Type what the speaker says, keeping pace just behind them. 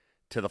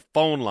to the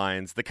phone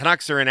lines. The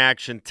Canucks are in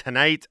action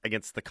tonight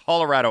against the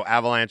Colorado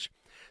Avalanche.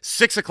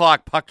 6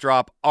 o'clock puck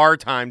drop, our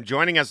time.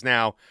 Joining us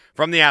now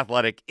from The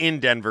Athletic in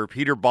Denver,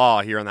 Peter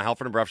Baugh here on the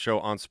Halford and Bruff Show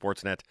on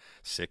Sportsnet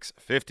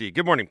 650.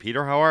 Good morning,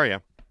 Peter. How are you?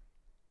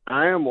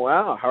 I am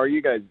well. How are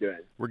you guys doing?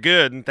 We're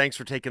good, and thanks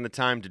for taking the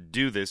time to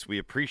do this. We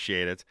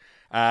appreciate it.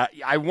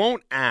 I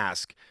won't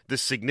ask the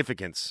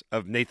significance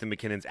of Nathan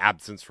MacKinnon's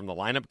absence from the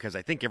lineup because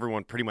I think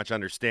everyone pretty much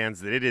understands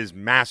that it is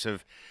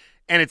massive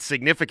and it's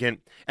significant.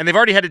 And they've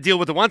already had to deal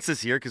with it once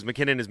this year because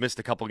MacKinnon has missed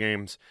a couple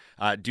games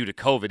due to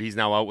COVID. He's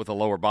now out with a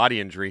lower body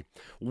injury.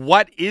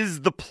 What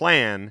is the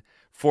plan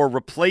for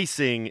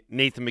replacing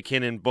Nathan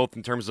MacKinnon, both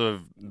in terms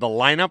of the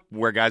lineup,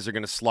 where guys are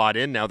going to slot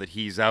in now that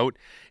he's out,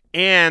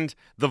 and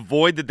the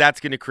void that that's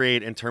going to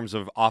create in terms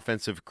of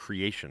offensive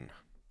creation?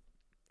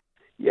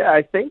 Yeah,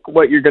 I think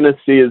what you're going to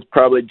see is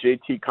probably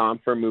JT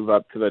Compher move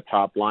up to the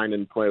top line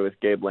and play with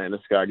Gabe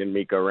Landeskog and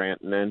Mikko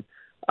Rantanen,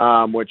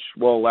 which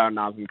will allow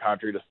Nazem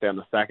Kadri to stay on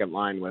the second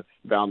line with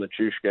Val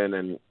Nichushkin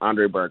and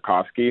Andrei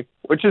Burakovsky,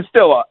 which is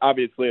still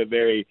obviously a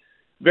very,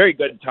 very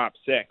good top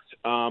six.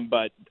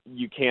 But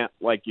you can't,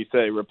 like you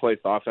say, replace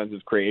the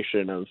offensive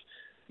creation of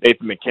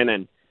Nathan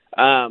MacKinnon.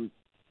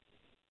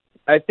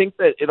 I think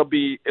that it'll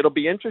be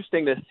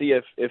interesting to see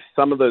if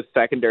some of those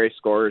secondary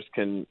scorers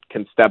can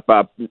step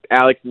up.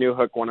 Alex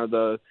Newhook, one of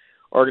the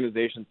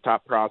organization's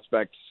top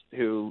prospects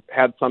who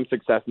had some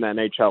success in the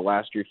NHL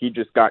last year, he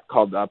just got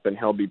called up and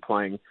he'll be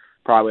playing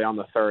probably on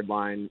the third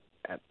line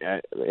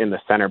in the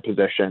center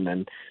position.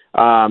 And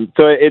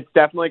so it's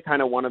definitely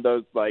kind of one of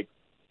those like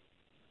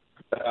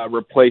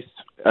replace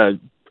a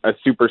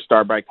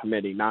superstar by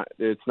committee.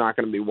 It's not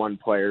going to be one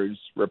player who's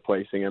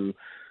replacing him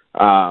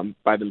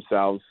by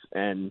themselves,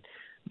 and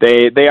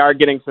they are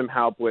getting some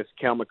help with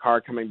Cale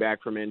Makar coming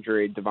back from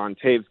injury. Devon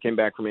Taves came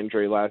back from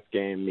injury last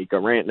game. Mikko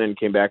Rantanen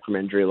came back from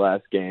injury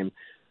last game.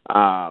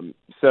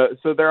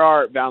 So there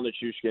are Val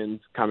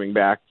Nichushkin's coming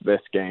back this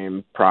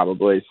game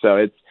probably.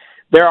 So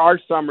there are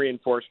some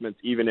reinforcements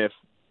even if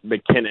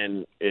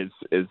MacKinnon is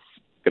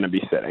going to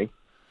be sitting.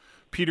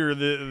 Peter,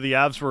 the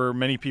Avs were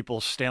many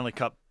people's Stanley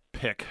Cup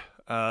pick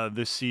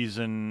this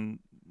season.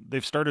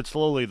 They've started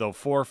slowly though,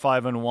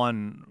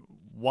 4-5-1.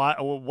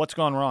 What's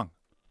gone wrong?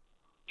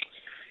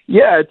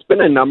 Yeah, it's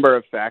been a number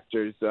of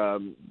factors.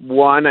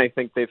 One, I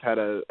think they've had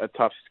a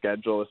tough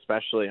schedule,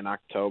 especially in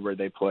October.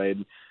 They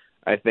played,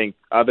 I think,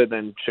 other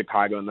than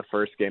Chicago in the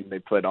first game, they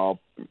played all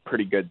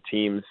pretty good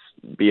teams,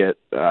 be it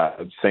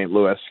St.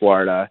 Louis,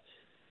 Florida,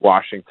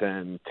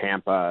 Washington,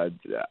 Tampa,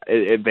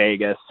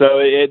 Vegas. So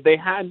they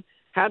had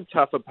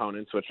tough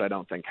opponents, which I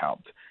don't think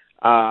helped.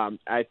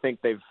 I think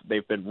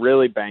they've been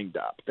really banged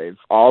up.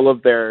 All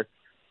of the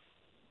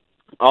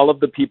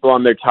people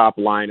on their top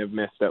line have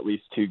missed at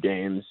least 2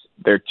 games.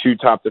 Their 2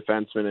 top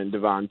defensemen in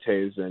Devon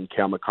Taves and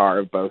Cale Makar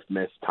have both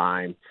missed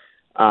time.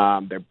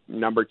 Their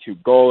number 2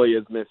 goalie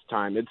has missed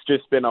time. It's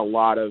just been a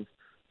lot of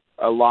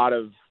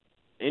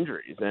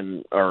injuries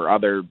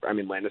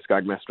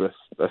Landeskog missed with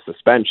a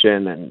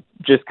suspension, and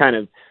just kind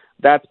of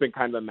that's been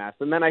kind of a mess.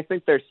 And then I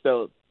think they're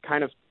still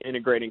kind of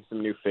integrating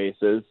some new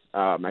faces.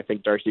 I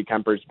think Darcy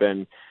Kemper's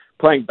been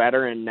playing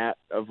better in net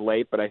of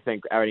late, but I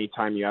think any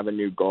time you have a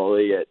new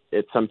goalie,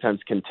 it sometimes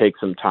can take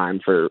some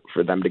time for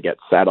them to get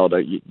settled.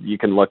 You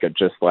can look at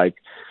just like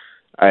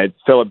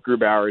Philip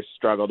Grubauer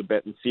struggled a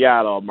bit in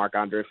Seattle,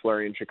 Marc-Andre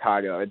Fleury in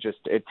Chicago.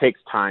 It takes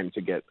time to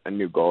get a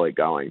new goalie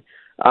going.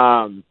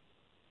 And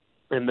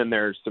then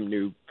there's some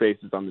new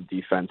faces on the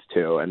defense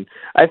too. And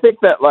I think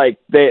that like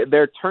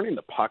they're turning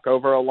the puck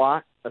over a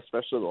lot,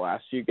 especially the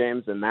last few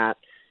games, and that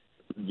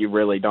you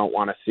really don't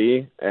want to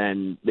see,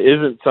 and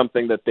isn't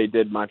something that they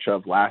did much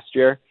of last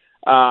year.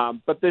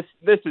 But this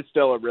is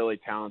still a really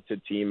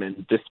talented team,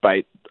 and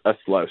despite a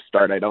slow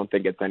start, I don't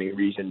think it's any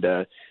reason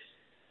to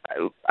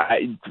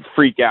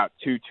freak out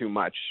too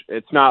much.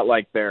 It's not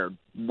like they're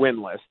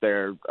winless.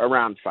 They're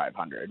around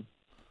 500.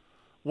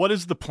 What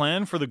is the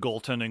plan for the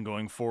goaltending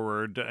going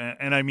forward?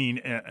 And I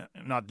mean,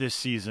 not this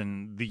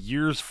season, the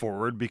years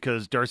forward,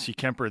 because Darcy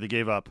Kemper, they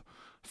gave up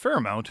a fair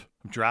amount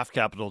of draft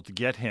capital to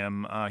get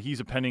him. He's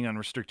a pending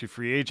unrestricted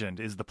free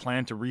agent. Is the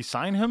plan to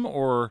re-sign him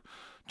or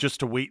just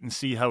to wait and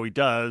see how he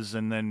does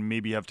and then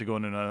maybe have to go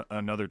in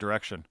another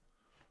direction?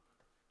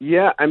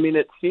 Yeah, I mean,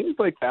 it seems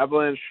like the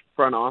Avalanche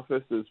front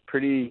office is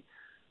pretty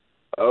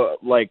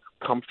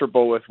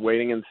comfortable with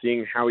waiting and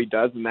seeing how he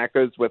does, and that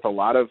goes with a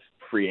lot of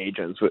free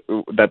agents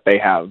that they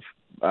have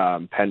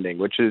pending,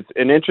 which is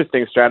an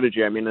interesting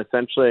strategy. I mean,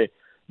 essentially,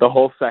 the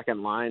whole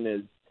second line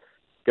is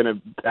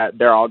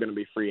they're all gonna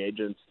be free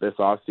agents this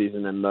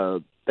offseason, and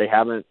they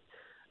haven't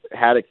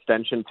had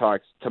extension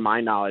talks, to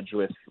my knowledge,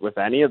 with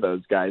any of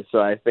those guys.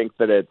 So I think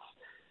that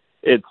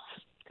it's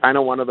kind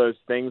of one of those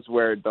things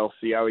where they'll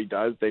see how he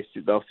does,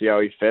 they'll see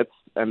how he fits,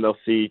 and they'll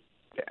see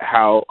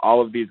how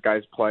all of these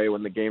guys play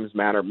when the games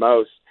matter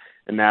most,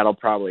 and that'll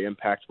probably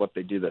impact what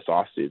they do this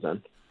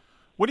offseason.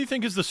 What do you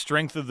think is the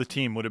strength of the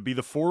team? Would it be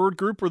the forward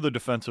group or the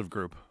defensive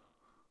group?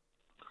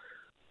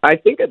 I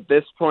think at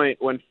this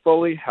point, when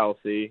fully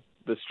healthy,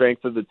 the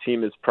strength of the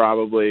team is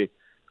probably,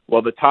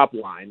 well, the top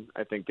line,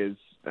 I think, is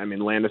I mean,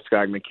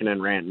 Landeskog, McKinnon,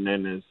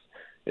 Rantanen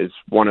is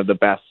one of the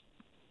best,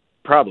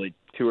 probably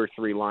 2 or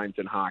 3 lines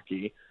in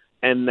hockey.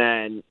 And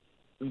then,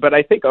 but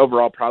I think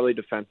overall probably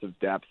defensive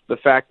depth. The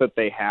fact that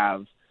they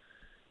have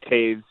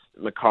Taves,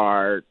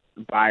 Makar,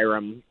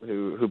 Byram,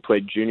 who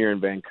played junior in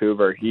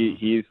Vancouver,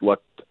 he's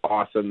looked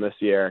awesome this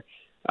year.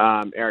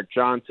 Eric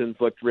Johnson's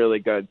looked really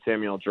good,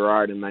 Samuel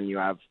Girard, and then you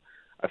have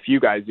a few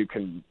guys who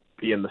can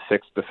be in the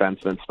 6th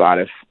defenseman spot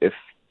if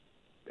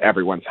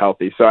everyone's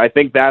healthy. So I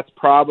think that's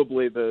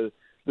probably the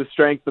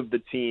strength of the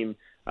team.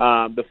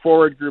 The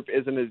forward group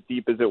isn't as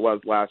deep as it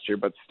was last year,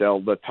 but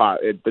still the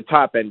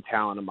top end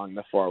talent among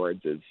the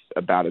forwards is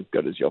about as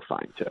good as you'll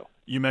find too.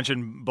 You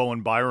mentioned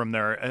Bowen Byram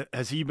there.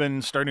 Has he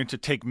been starting to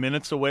take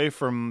minutes away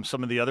from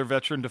some of the other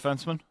veteran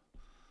defensemen?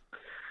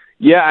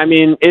 Yeah, I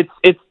mean,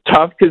 it's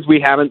tough because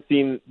we haven't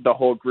seen the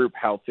whole group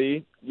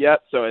healthy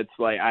yet, so it's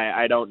like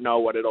I don't know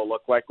what it'll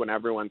look like when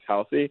everyone's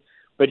healthy.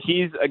 But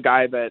he's a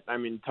guy that, I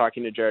mean,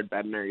 talking to Jared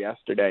Bednar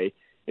yesterday,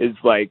 is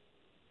like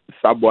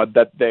somewhat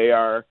that they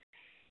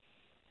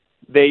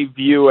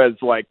view as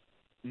like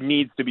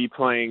needs to be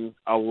playing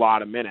a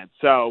lot of minutes.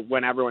 So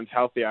when everyone's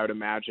healthy, I would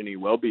imagine he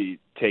will be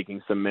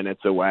taking some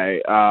minutes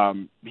away.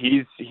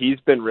 He's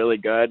been really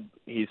good.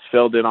 He's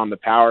filled in on the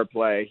power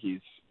play.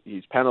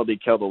 He's penalty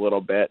killed a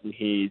little bit, and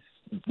he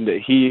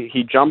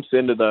jumps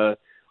into the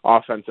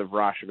offensive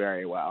rush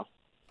very well.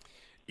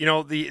 You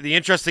know, the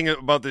interesting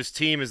about this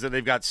team is that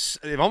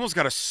they've almost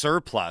got a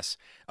surplus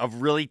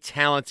of really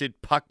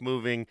talented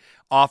puck-moving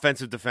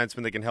offensive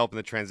defensemen that can help in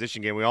the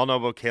transition game. We all know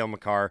about Cale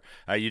Makar.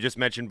 You just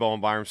mentioned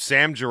Bowen Byram.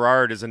 Sam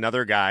Girard is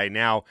another guy.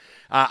 Now,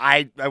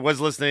 I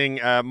was listening.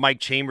 Mike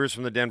Chambers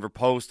from the Denver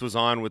Post was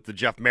on with the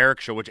Jeff Merrick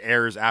Show, which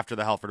airs after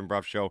the Halford and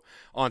Bruff Show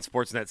on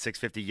Sportsnet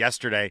 650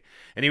 yesterday.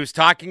 And he was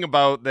talking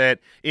about that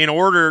in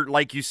order,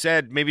 like you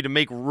said, maybe to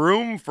make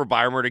room for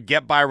Byram or to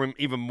get Byram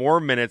even more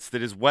minutes,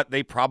 that is what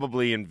they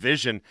probably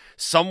envision.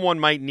 Someone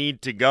might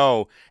need to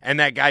go, and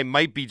that guy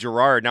might be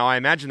Girard. Now, I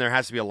imagine there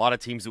has to be a lot of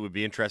teams that would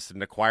be interested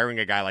in acquiring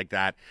a guy like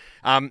that.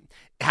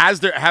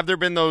 Have there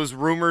been those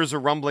rumors or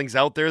rumblings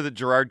out there that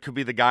Girard could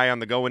be the guy on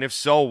the go? And if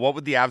so, what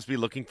would the Avs be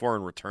looking for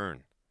in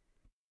return?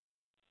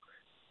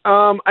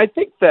 I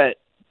think that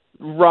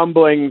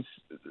rumblings,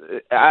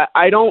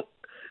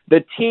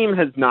 the team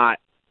has not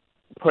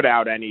put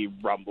out any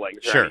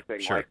rumblings or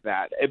anything like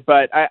that.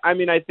 But I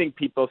mean, I think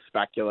people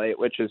speculate,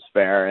 which is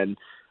fair. And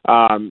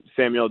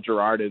Samuel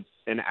Girard is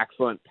an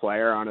excellent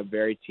player on a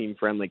very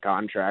team-friendly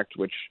contract,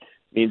 which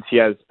means he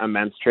has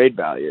immense trade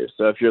value.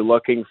 So if you're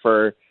looking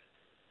for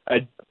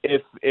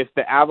if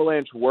the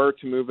Avalanche were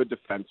to move a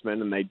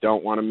defenseman and they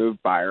don't want to move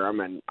Byram,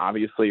 and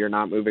obviously you're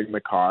not moving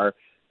Makar,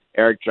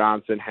 Eric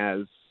Johnson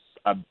has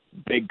a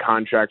big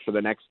contract for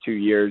the next 2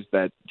 years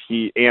and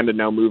a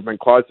no movement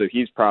clause, so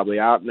he's probably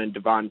out. And then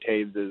Devon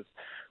Taves is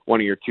one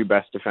of your 2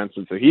 best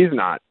defensemen, so he's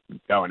not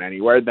going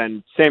anywhere.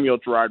 Then Samuel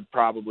Girard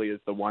probably is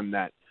the one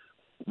that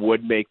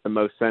would make the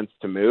most sense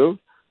to move.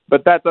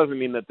 But that doesn't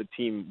mean that the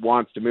team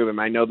wants to move him.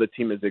 I know the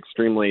team is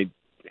extremely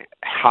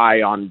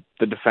high on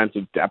the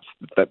defensive depth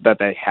that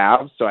they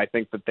have, so I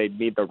think that they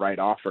need the right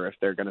offer if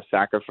they're going to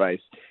sacrifice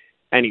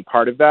any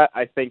part of that.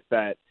 I think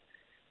that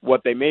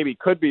what they maybe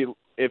could be,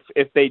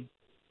 if they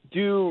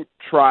do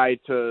try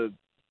to,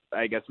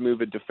 I guess, move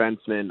a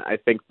defenseman, I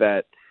think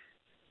that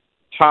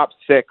top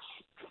 6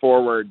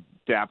 forward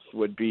depth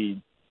would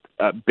be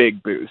a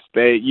big boost.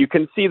 You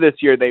can see this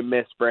year they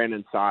missed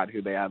Brandon Saad,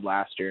 who they had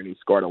last year, and he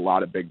scored a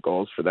lot of big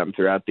goals for them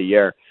throughout the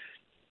year.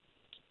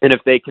 And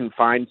if they can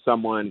find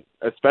someone,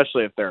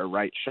 especially if they're a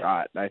right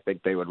shot, I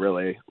think they would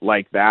really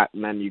like that.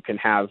 And then you can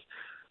have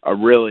a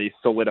really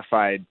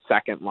solidified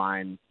second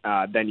line.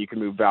 Then you can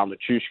move Val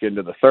Nichushkin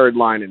into the third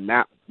line, and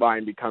that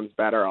line becomes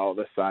better all of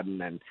a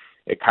sudden, and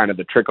it kind of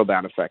the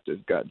trickle-down effect is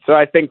good. So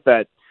I think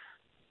that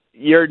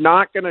you're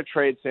not going to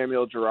trade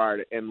Samuel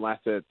Girard unless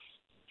it's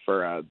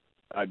for a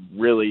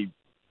really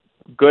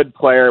good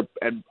player,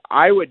 and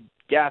I would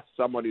guess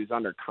someone who's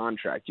under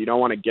contract. You don't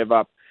want to give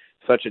up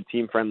such a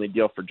team-friendly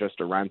deal for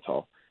just a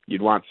rental.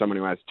 You'd want someone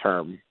who has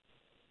term.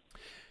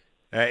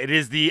 It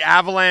is the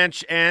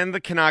Avalanche and the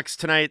Canucks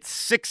tonight,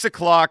 6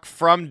 o'clock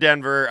from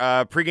Denver.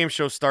 Pregame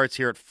show starts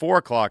here at 4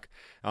 o'clock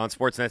on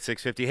Sportsnet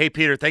 650. Hey,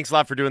 Peter, thanks a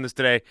lot for doing this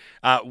today.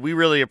 We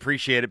really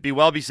appreciate it. Be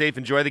well, be safe,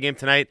 enjoy the game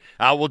tonight.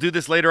 We'll do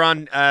this later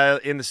on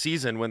in the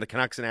season when the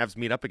Canucks and Avs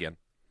meet up again.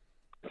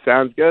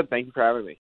 Sounds good. Thank you for having me.